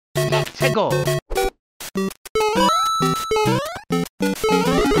Let's go.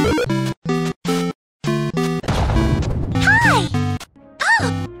 Hi.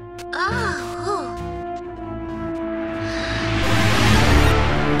 Oh.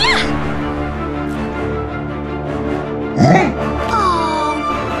 Yeah.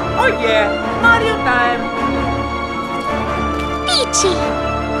 Oh yeah, Mario time. Peachy.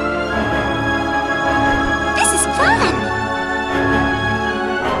 This is fun.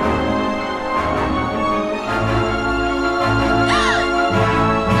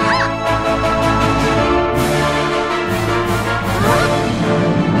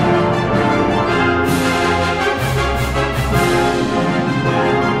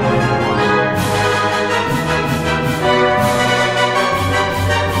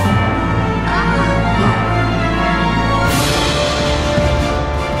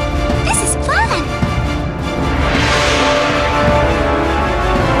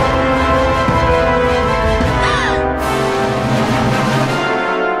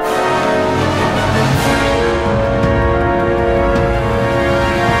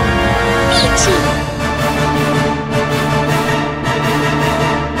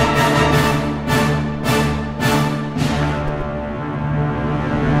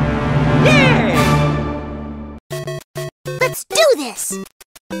 Let's do this!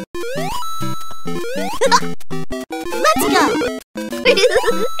 Let's go!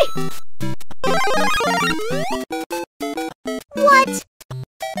 What?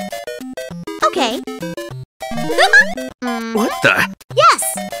 Okay. What the? Yes!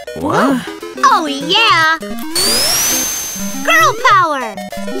 What? Oh yeah! Girl power!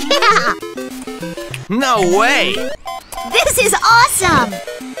 Yeah! No way! This is awesome!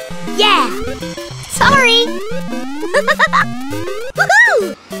 Yeah! Sorry!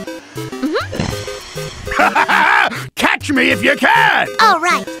 Woohoo! Catch me if you can! All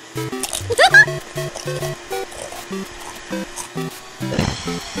right.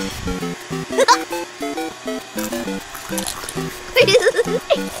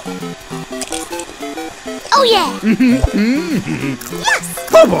 Oh yeah! Yes!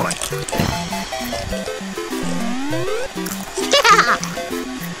 Oh boy! Yeah!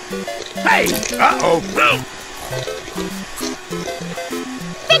 Hey! Uh-oh!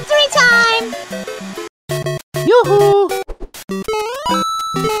 Victory time! Yoo-hoo!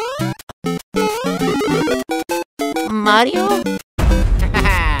 Mario?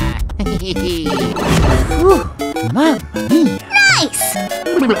 Whew, Mamma mia! Nice!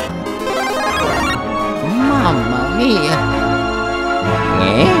 Mamma mia!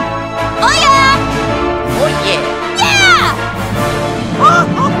 Eh? Oh yeah! Oh yeah! Yeah!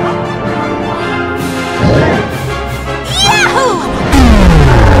 Yahoo!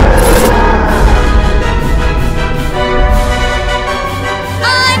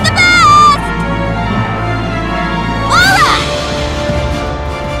 I'm the best! Voila!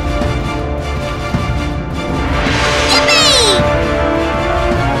 Yippee!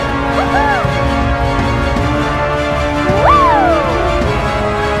 Woohoo!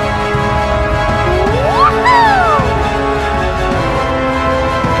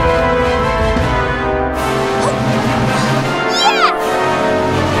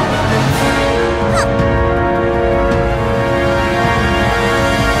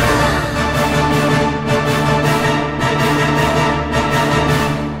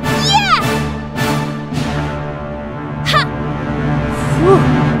 Whew,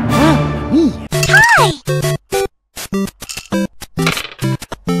 Mamma mia! Hi!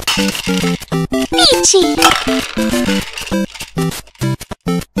 Peachy!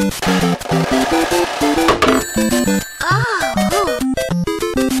 Oh!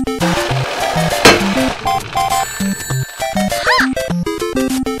 Huh.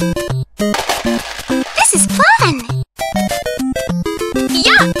 This is fun!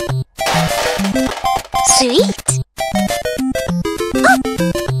 Yeah! Sweet! Oh!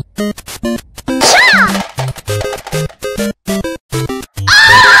 Cha!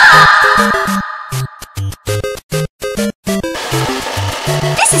 Ah!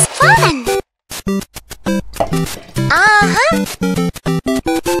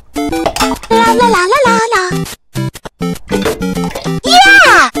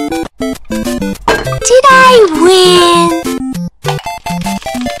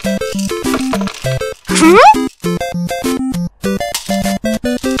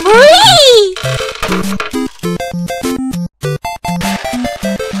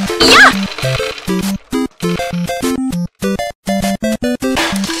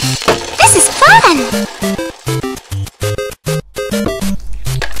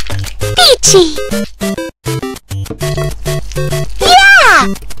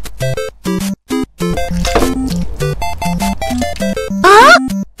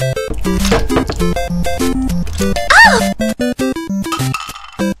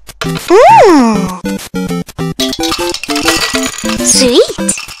 Sweet.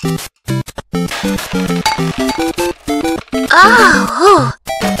 Oh.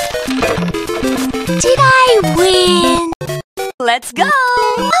 Did I win? Let's go!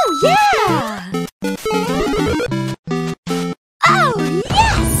 Oh, yeah! Oh,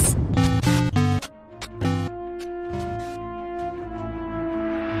 yes!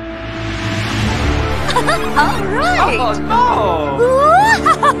 All right! Oh, no!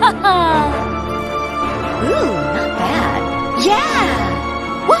 Ooh, not bad. Yeah!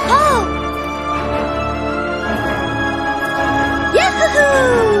 Woohoo! Yahoo!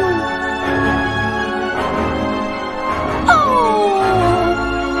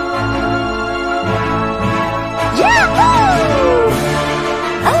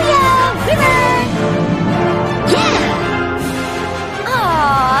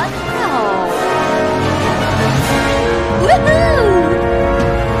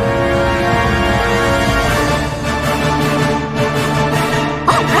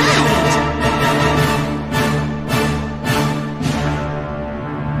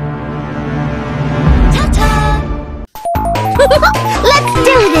 Let's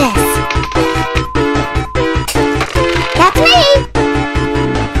do this! That's me!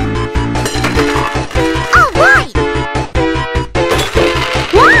 All right!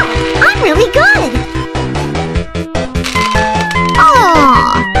 Wow, I'm really good!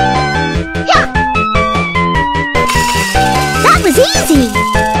 Aww! Yeah! That was easy!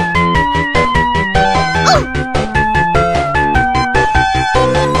 Oh.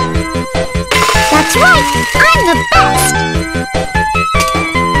 That's right! I'm the best!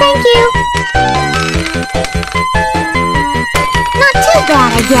 Thank you. Not too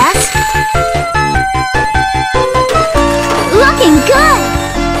bad, I guess. Looking good.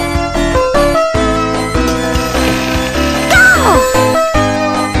 Go!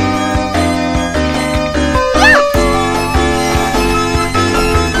 Yes!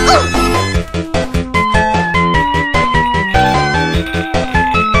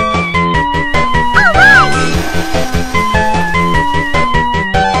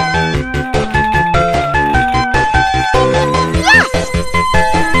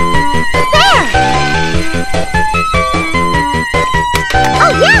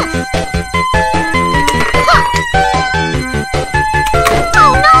 All right!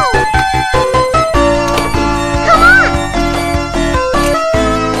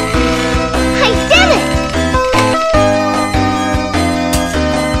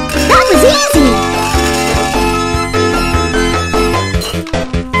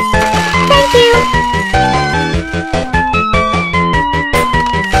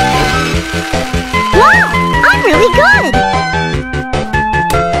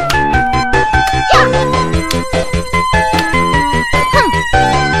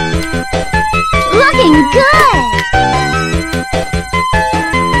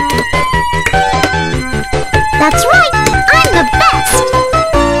 That's right!